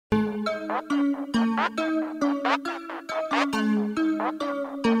Welcome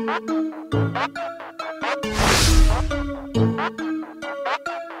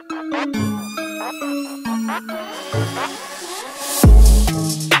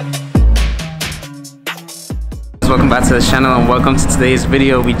back to the channel and welcome to today's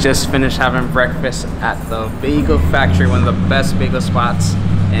video. We just finished having breakfast at the Bagel Factory, one of the best bagel spots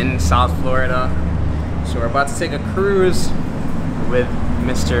in South Florida. So we're about to take a cruise with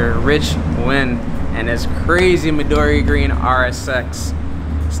Mr. Rich Wynn and his crazy Midori green RSX.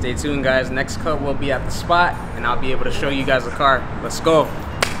 Stay tuned, guys. Next cut will be at the spot and I'll be able to show you guys the car. Let's go.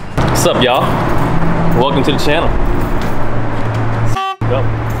 What's up, y'all? Welcome to the channel. Go.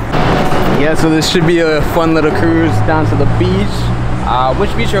 Yeah, so this should be a fun little cruise down to the beach.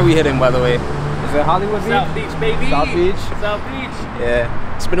 Which beach are we hitting, by the way? Is it Hollywood Beach? South Beach, baby. South Beach? South Beach. Yeah.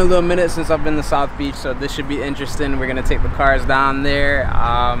 It's been a little minute since I've been to South Beach, so this should be interesting. We're gonna take the cars down there,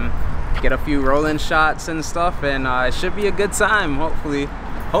 get a few rolling shots and stuff, and it should be a good time, hopefully.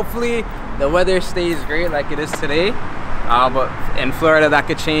 Hopefully the weather stays great like it is today, but in Florida that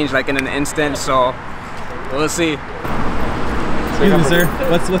could change like in an instant, so we'll see. Excuse me, sir.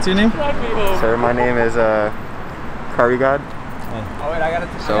 What's your name? Sir, my name is Curry God. Oh wait, I gotta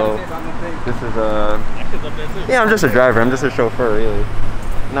So say something. this is yeah, I'm just a driver. I'm just a chauffeur, really.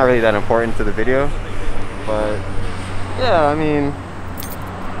 Not really that important to the video, but yeah, I mean.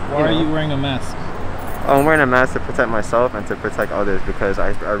 Why are you wearing a mask? I'm wearing a mask to protect myself and to protect others because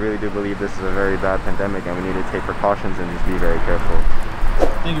I really do believe this is a very bad pandemic and we need to take precautions and just be very careful.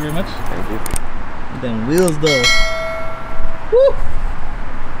 Thank you very much. Thank you. Them wheels though. Woo!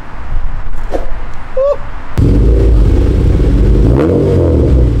 Woo!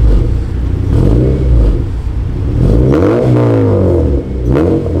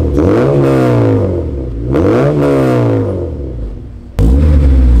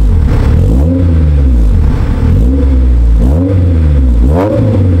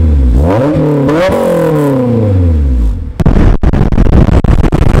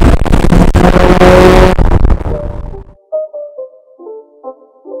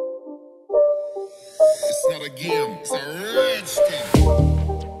 It's not a game, it's a rich thing.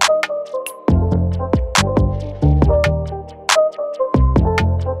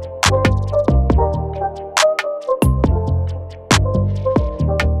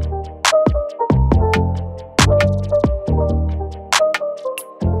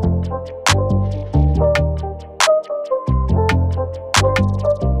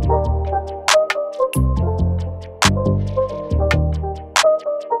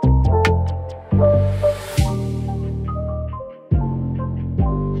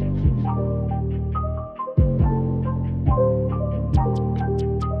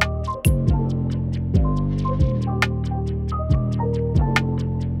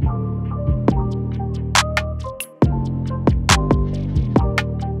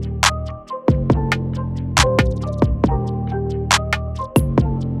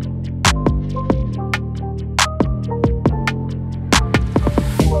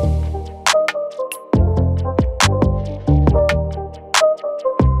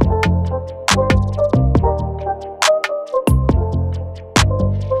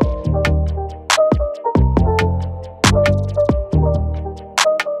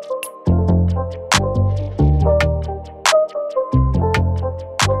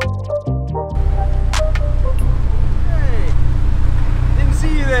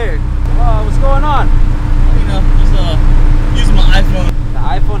 What's going on? You know, just using my iPhone. The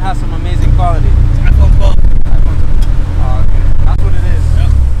iPhone has some amazing quality. It's iPhone 12. iPhone 12. Oh, okay. That's what it is. Yep.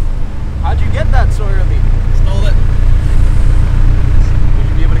 How'd you get that so early? Stole it. Would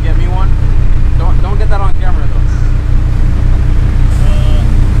you be able to get me one? Don't get that on camera though.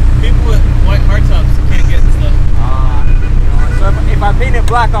 People with white hardtops can't get this stuff. So if I paint it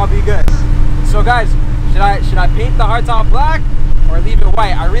black, I'll be good. So guys, should I paint the hardtop black or leave it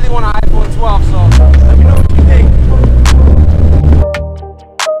white? I really want an iPhone 12, so let me know what you think.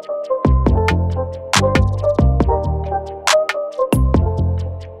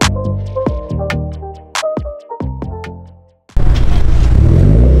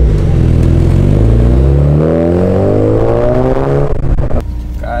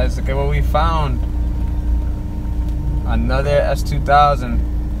 Guys, look at what we found. Another S2000.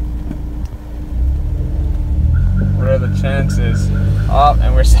 What are the chances? Oh,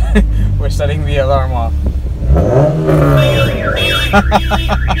 and we're setting the alarm off. Oh man,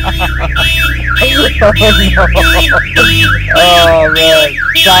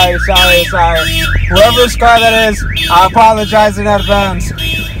 sorry. Whoever's car that is, I apologize in advance.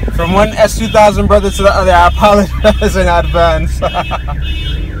 From one S2000 brother to the other, I apologize in advance.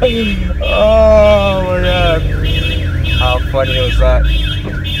 Oh my god. How funny was that?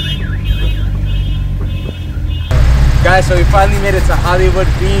 Guys, so we finally made it to Hollywood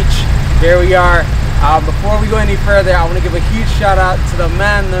Beach. Here we are. Before we go any further, I want to give a huge shout out to the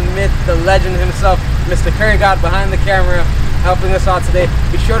man, the myth, the legend himself, Mr. Curry God behind the camera, helping us out today.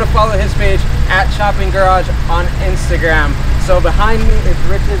 Be sure to follow his page at Shopping Garage on Instagram. So behind me is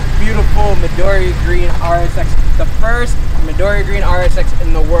Rich's beautiful Midori Green RSX, the first Midori Green RSX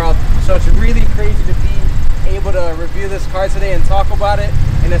in the world. So it's really crazy to be able to review this car today and talk about it.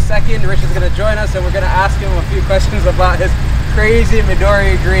 In a second, Rich is going to join us and we're going to ask him a few questions about his crazy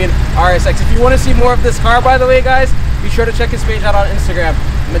Midori Green RSX. If you want to see more of this car, by the way, guys, be sure to check his page out on Instagram,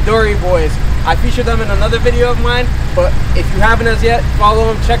 Midori Boys. I featured them in another video of mine, but if you haven't as yet,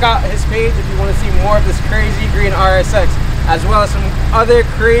 follow him, check out his page if you want to see more of this crazy green RSX, as well as some other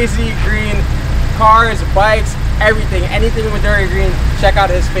crazy green cars, bikes, everything, anything Midori Green, check out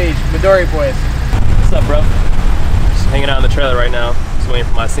his page, Midori Boys. What's up, bro? Just hanging out in the trailer right now, just waiting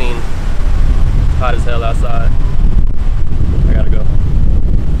for my scene. Hot as hell outside. I gotta go.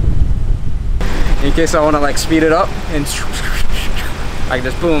 In case I want to like speed it up and like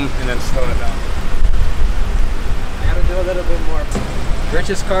just boom and then slow it down. I gotta do a little bit more.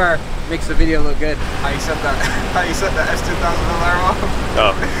 Rich's car makes the video look good. How you set that? How you set the S2000 alarm off?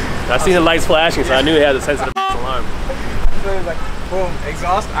 Oh, I seen the lights flashing, so I knew it had a sensitive alarm. So it was like boom,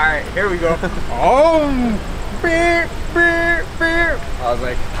 exhaust. All right, here we go. Oh, beep, beep, beep. I was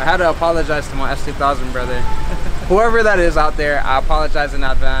like, I had to apologize to my S2000 brother. Whoever that is out there, I apologize in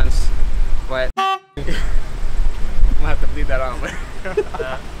advance. But I'm gonna have to bleed that out.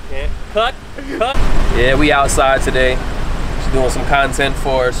 Cut. Yeah, we outside today. Just doing some content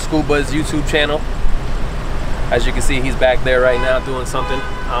for Scuba's YouTube channel. As you can see, he's back there right now doing something.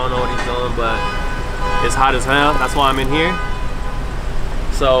 I don't know what he's doing, but it's hot as hell. That's why I'm in here.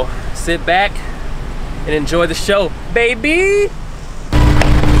 So sit back and enjoy the show, baby.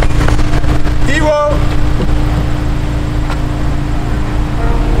 Evo!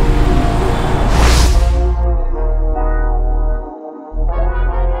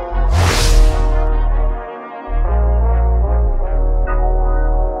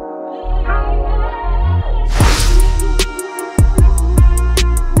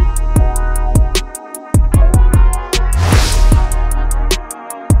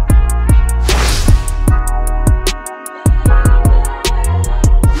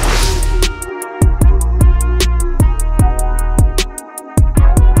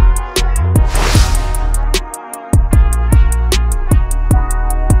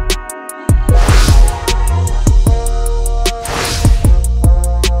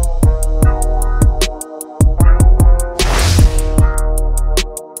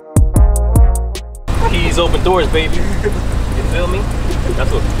 Open doors, baby. You feel me?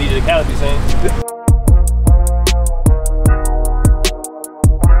 That's what DJ Khaled be saying.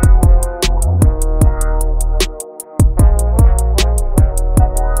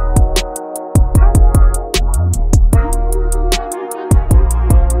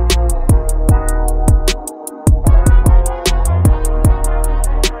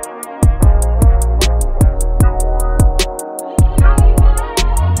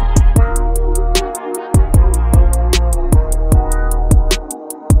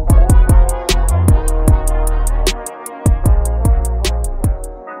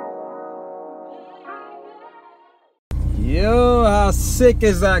 Yo, how sick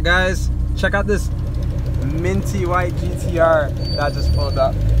is that, guys? Check out this minty white GTR that just pulled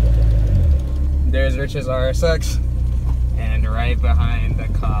up. There's Rich's RSX, and right behind the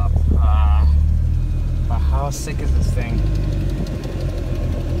cop. But how sick is this thing?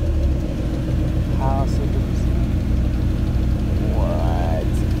 How sick is this thing? What?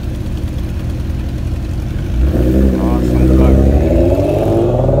 Awesome car.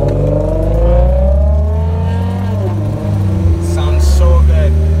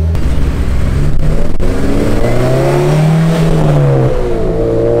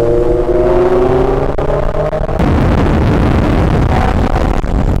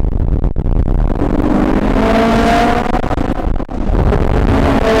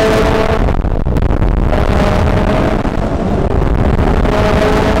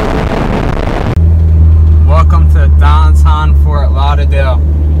 Lauderdale,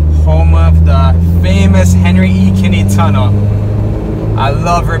 home of the famous Henry E. Kinney Tunnel. I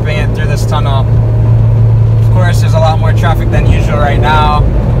love ripping it through this tunnel. Of course, there's a lot more traffic than usual right now,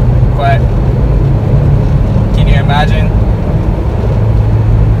 but can you imagine?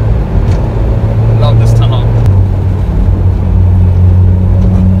 Love this tunnel.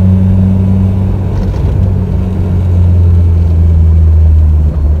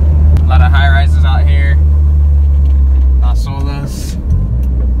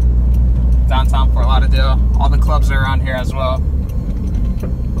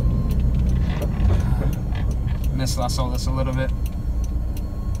 miss Las Olas a little bit.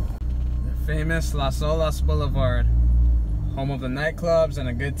 The famous Las Olas Boulevard, home of the nightclubs and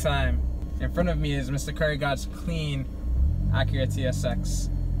a good time. In front of me is Mr. Curry God's clean Acura TSX.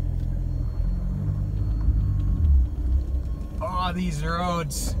 Oh, these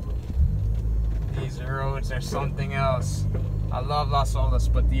roads. These roads are something else. I love Las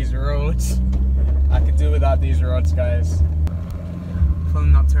Olas, but these roads, I could do without these roads, guys.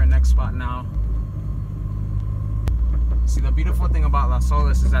 Pulling up to our next spot now. See, the beautiful thing about Las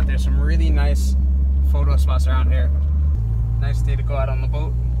Olas is that there's some really nice photo spots around here. Nice day to go out on the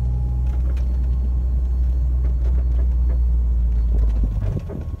boat.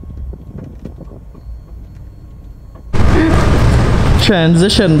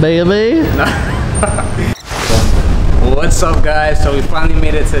 Transition, baby. What's up, guys? So we finally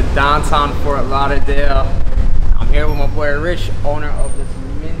made it to downtown Fort Lauderdale. I'm here with my boy Rich, owner of this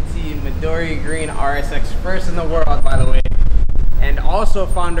minty Midori green RSX, first in the world, by the way, and also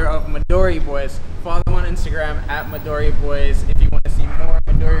founder of Midori Boys. Follow them on Instagram at Midori Boys if you want to see more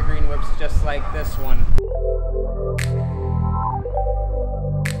Midori green whips just like this one.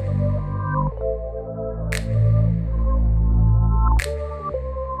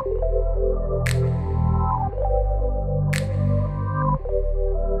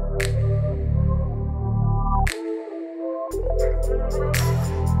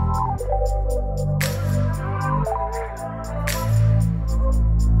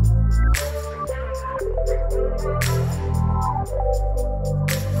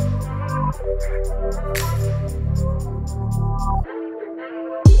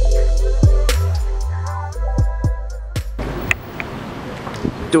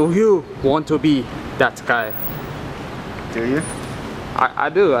 Do you want to be that guy? Do you? I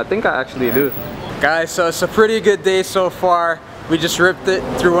do. I think I actually do. Guys, so it's a pretty good day so far. We just ripped it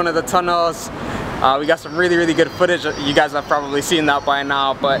through one of the tunnels. We got some really good footage. You guys have probably seen that by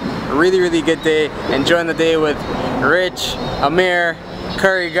now, but a really good day. Enjoying the day with Rich, Amir,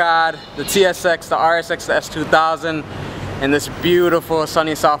 Curry God, the TSX, the RSX, the S2000, and this beautiful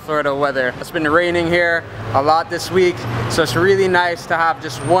sunny South Florida weather. It's been raining here a lot this week, so it's really nice to have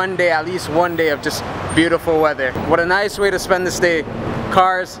just one day, at least one day of just beautiful weather. What a nice way to spend this day.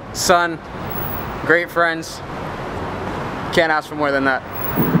 Cars, sun, great friends. Can't ask for more than that.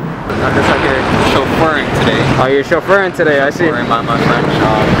 I'm just like here chauffeuring today. Oh, you're chauffeuring today, I see. Chauffeuring my friend's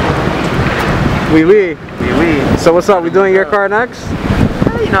shop. Oui. Oui, oui. So what's up, we doing your car next?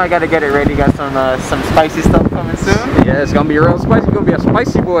 You know, I gotta get it ready. Got some spicy stuff coming soon. Yeah, it's gonna be real spicy. You're gonna be a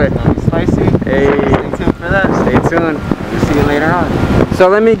spicy boy. Gonna be spicy. Hey. Stay tuned for that. Stay tuned. We'll see you later on. So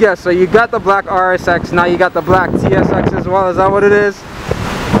let me guess, so you got the black RSX, now you got the black TSX as well, is that what it is?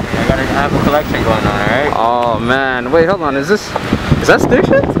 Yeah, I gotta have a collection going on, alright? Oh man, wait, hold on, is that stick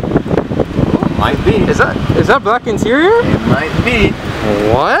shift? Might be. Is that black interior? It might be.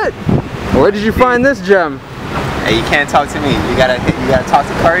 What? Where did you find this gem? Hey, you can't talk to me. You gotta talk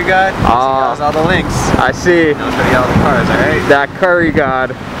to Curry God. He knows all the links. I see. He'll show you all the cars, alright? That Curry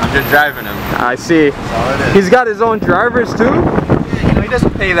God. I'm just driving him. I see. That's all it is. He's got his own drivers too? Yeah, you know, he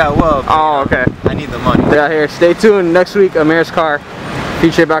doesn't pay that well. But, oh, okay. I need the money. Yeah, here, stay tuned. Next week, Amir's car.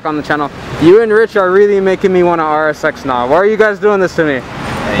 Feature back on the channel. You and Rich are really making me want an RSX now. Why are you guys doing this to me?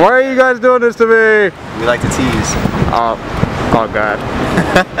 Hey. Why are you guys doing this to me? We like to tease. Oh God.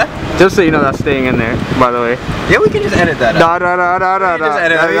 Just so you know, that's staying in there, by the way. Yeah, we can just edit that out. No.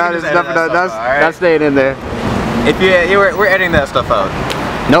 That's staying in there. We're editing that stuff out.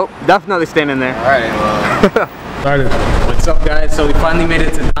 Nope, definitely staying in there. Alright, well. What's up, guys? So we finally made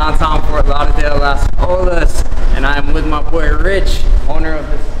it to downtown Fort Lauderdale, Las Olas, and I'm with my boy Rich, owner of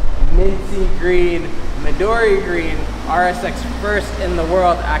this minty green, Midori green RSX, first in the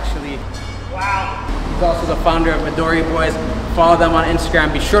world, actually. Wow. He's also the founder of Midori Boys. Follow them on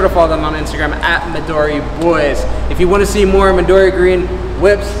Instagram. Be sure to follow them on Instagram at Midori Boys. If you want to see more Midori green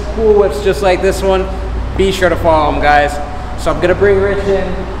whips, cool whips just like this one, be sure to follow them, guys. So I'm gonna bring Rich in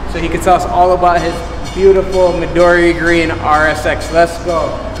so he can tell us all about his beautiful Midori green RSX. Let's go.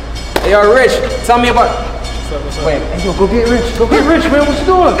 Hey, yo, Rich, tell me about. What's up? Wait, hey, yo, go get Rich. Go get Rich, man. What you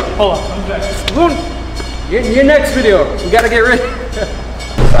doing? Hold on, I'm back. Your next video. We gotta get Rich.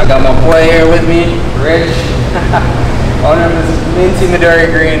 So I got my boy here with me, Rich, owner of this minty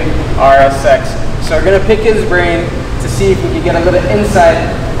Midori green RSX. So we're gonna pick his brain to see if we can get a little insight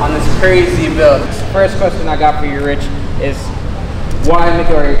on this crazy build. So first question I got for you, Rich, is why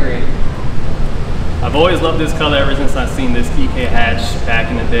Midori green? I've always loved this color ever since I've seen this EK hatch back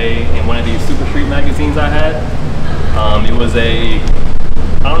in the day in one of these Super Street magazines I had. It was I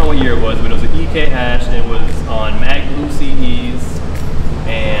don't know what year it was, but it was an EK hatch. It was on Mag Blue CEs,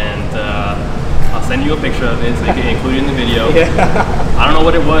 and I'll send you a picture of it so you can include it in the video. I don't know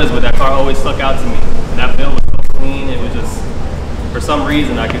what it was, but that car always stuck out to me. That build was so clean. It was just, for some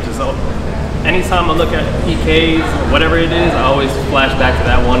reason, I could just, anytime I look at EKs or whatever it is, I always flash back to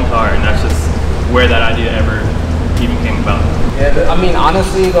that one car, and that's just where that idea ever even came about. Yeah, I mean,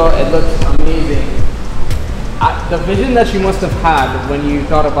 honestly though, it looks amazing. The vision that you must have had when you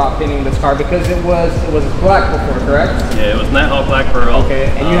thought about painting this car, because it was black before, correct? Yeah, it was Nighthawk Black Pearl. Okay,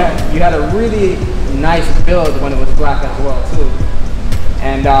 and you had a really nice build when it was black as well too.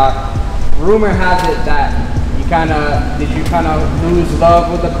 And rumor has it that did you kind of lose love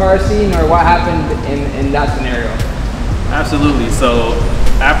with the car scene, or what happened in that scenario? Absolutely. So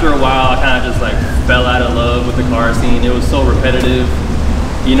after a while, I kind of just like fell out of love with the car scene. It was so repetitive.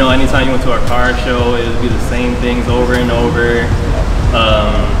 You know, anytime you went to a car show, it would be the same things over and over.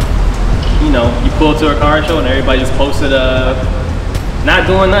 You know, you pull to a car show and everybody just posted not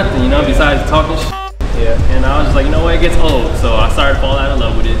doing nothing, you know, besides talking shit. Yeah. And I was just like, you know what, it gets old. So I started falling out of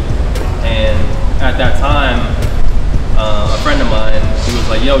love with it. And at that time, a friend of mine, he was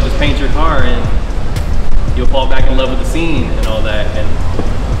like, yo, just paint your car and you'll fall back in love with the scene and all that. And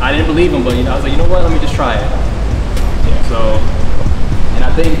I didn't believe him, but you know, I was like, you know what, let me just try it. Yeah. So. And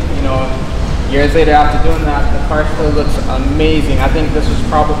I think, you know, years later after doing that, the car still looks amazing. I think this was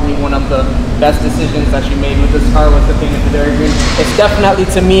probably one of the best decisions that you made with this car, was the paint of Midori green. It's definitely,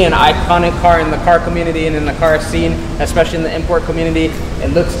 to me, an iconic car in the car community and in the car scene, especially in the import community.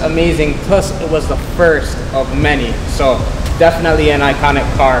 It looks amazing. Plus, it was the first of many. So definitely an iconic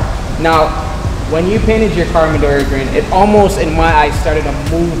car. Now, when you painted your car Midori green, it almost, in my eyes, started a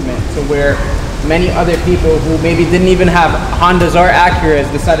movement to where many other people who maybe didn't even have Hondas or Acuras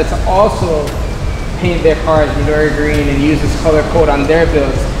decided to also paint their cars Midori green and use this color code on their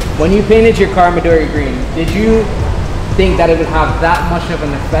builds. When you painted your car Midori green, did you think that it would have that much of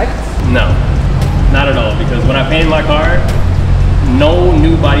an effect? No, not at all, because when I painted my car, no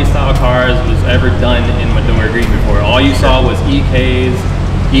new body style cars was ever done in Midori green before. All you saw was EKs,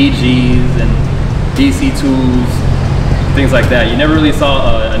 EGs, and DC2s, things like that. You never really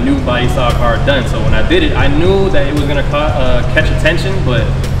saw a new body style car done. So when I did it, I knew that it was gonna catch attention, but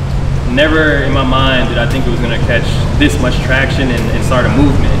never in my mind did I think it was gonna catch this much traction and start a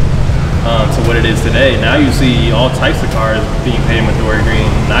movement to what it is today. Now you see all types of cars being painted Midori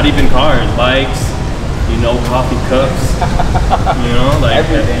green. Not even cars, bikes, you know, coffee cups, you know, like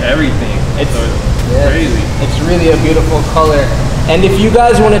everything. It's crazy. It's really a beautiful color. And if you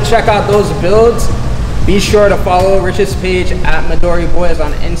guys want to check out those builds, be sure to follow Rich's page at Midori Boys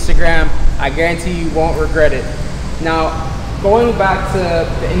on Instagram. I guarantee you won't regret it. Now, going back to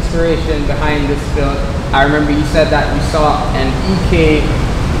the inspiration behind this build, I remember you said that you saw an EK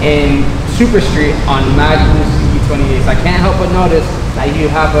in Super Street on Magnum CE28s. I can't help but notice that you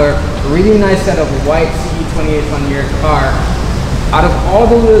have a really nice set of white CE28s on your car. Out of all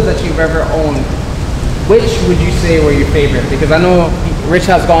the wheels that you've ever owned, which would you say were your favorite? Because I know Rich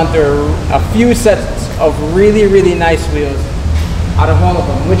has gone through a few sets of really, really nice wheels. Out of all of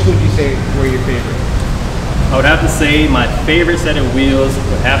them, which would you say were your favorite? I would have to say my favorite set of wheels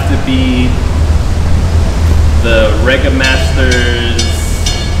would have to be the Rega Masters.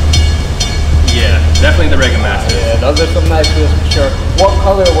 Yeah, definitely the Rega Masters. Yeah, those are some nice wheels for sure. What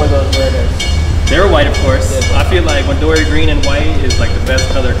color were those Regas? They were white, of course. Yeah. I feel like Midori green and white is like the best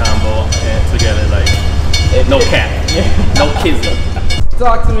color combo together. Like, no cap, no kizzy.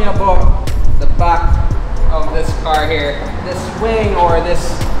 Talk to me about the back of this car here. This wing, or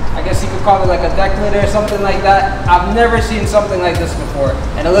this, I guess you could call it like a deck lid or something like that. I've never seen something like this before,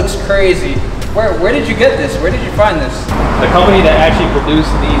 and it looks crazy. Where did you get this? Where did you find this? The company that actually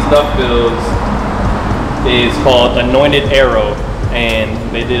produced these duck builds is called Anointed Arrow, and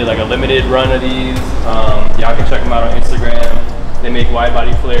they did like a limited run of these. Y'all can check them out on Instagram. They make wide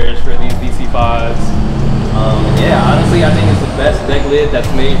body flares for these DC5s. Yeah, honestly, I think it's the best deck lid that's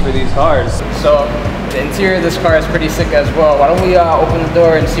made for these cars. So the interior of this car is pretty sick as well. Why don't we open the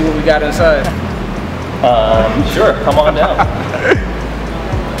door and see what we got inside? Sure, come on down.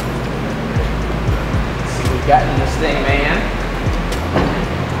 Let's see what we got in this thing, man.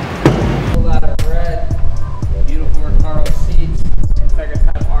 A whole lot of red, beautiful Recaro seats, Integra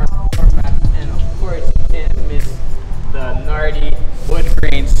Type R format, and of course you can't miss the Nardi wood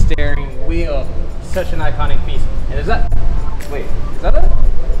grain steering wheel. Such an iconic piece. And is that, wait, is that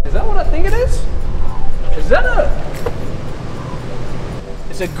what I think it is? Is that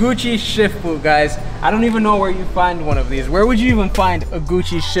it's a Gucci shift boot, guys. I don't even know where you find one of these. Where would you even find a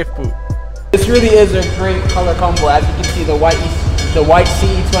Gucci shift boot? This really is a great color combo. As you can see, the white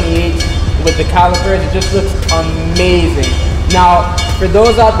CE28 with the calipers, it just looks amazing. Now, for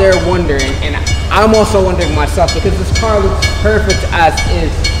those out there wondering, and I'm also wondering myself, because this car looks perfect as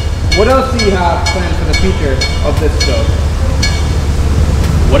is, what else do you have planned for the future of this build?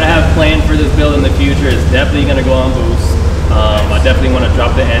 What I have planned for this build in the future is definitely going to go on boost. I definitely want to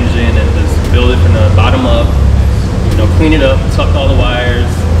drop the engine and just build it from the bottom up, you know, clean it up, tuck all the wires,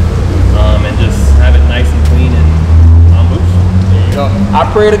 and just have it nice and clean and on boost. There you go. I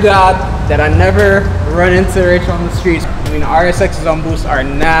pray to God that I never run into Rich on the streets. I mean, RSXs on boost are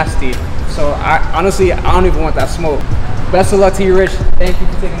nasty. So honestly, I don't even want that smoke. Best of luck to you, Rich. Thank you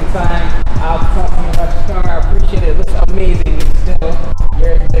for taking the time out to talk to me about your car. I appreciate it. It looks amazing still.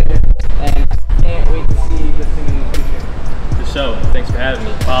 You're a pleasure. And can't wait to see this thing in the future. For sure. Thanks for having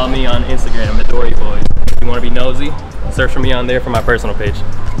me. Follow me on Instagram, Midori Boys. If you want to be nosy, search for me on there for my personal page.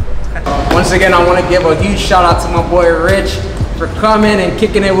 Once again, I want to give a huge shout out to my boy Rich for coming and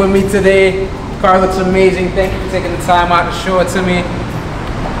kicking it with me today. The car looks amazing. Thank you for taking the time out to show it to me.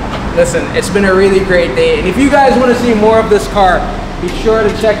 Listen, it's been a really great day. And if you guys want to see more of this car, be sure to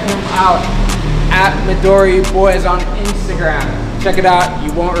check him out at Midori Boys on Instagram. Check it out.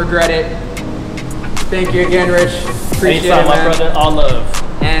 You won't regret it. Thank you again, Rich. Appreciate it, man. My brother, all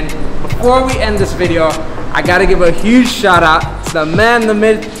love. And before we end this video, I gotta give a huge shout out to the man, the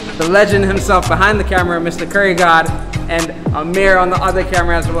myth, the legend himself behind the camera, Mr. Curry God, and Amir on the other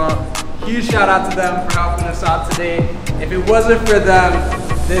camera as well. Huge shout out to them for helping us out today. If it wasn't for them,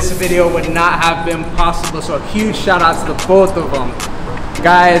 this video would not have been possible. So a huge shout out to the both of them.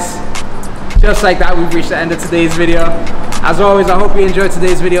 Guys, just like that, we've reached the end of today's video. As always, I hope you enjoyed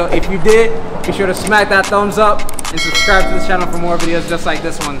today's video. If you did, be sure to smack that thumbs up and subscribe to the channel for more videos just like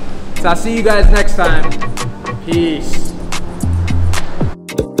this one. So I'll see you guys next time. Peace.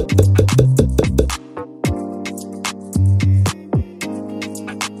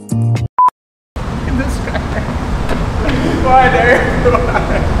 Why there?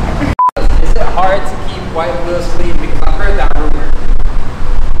 Is it hard to keep white wheels clean? Because I've heard that rumor.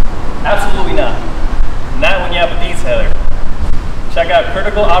 Absolutely not. Not when you have a detailer. Check out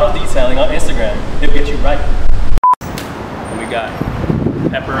Critical Auto Detailing on Instagram. He'll get you right. And we got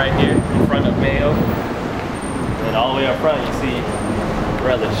pepper right here in front of mayo. And then all the way up front you see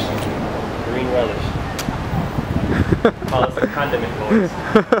relish. Green relish. Call us the condiment boys.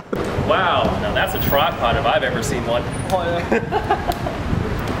 Wow, now that's a tripod if I've ever seen one. Oh,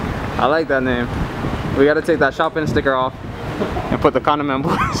 I like that name. We gotta take that shopping sticker off and put the condiment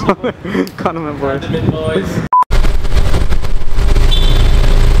boys on. Condiment boys. Condiment boys.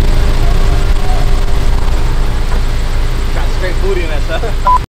 Got straight booty in that stuff.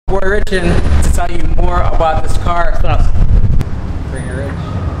 We're Rich in to tell you more about this car. Bring it, Rich.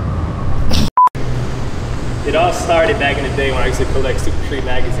 It all started back in the day when I used to collect Super Street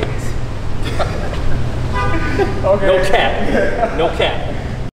magazines. Okay. No cap. No cap.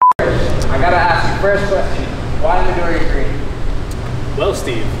 I gotta ask you first question. Why Midori green? Well,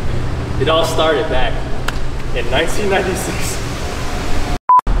 Steve, it all started back in 1996.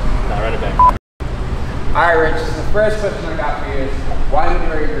 Now run it back. Alright, Rich, the first question I got for you is why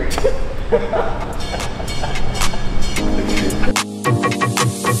Midori green?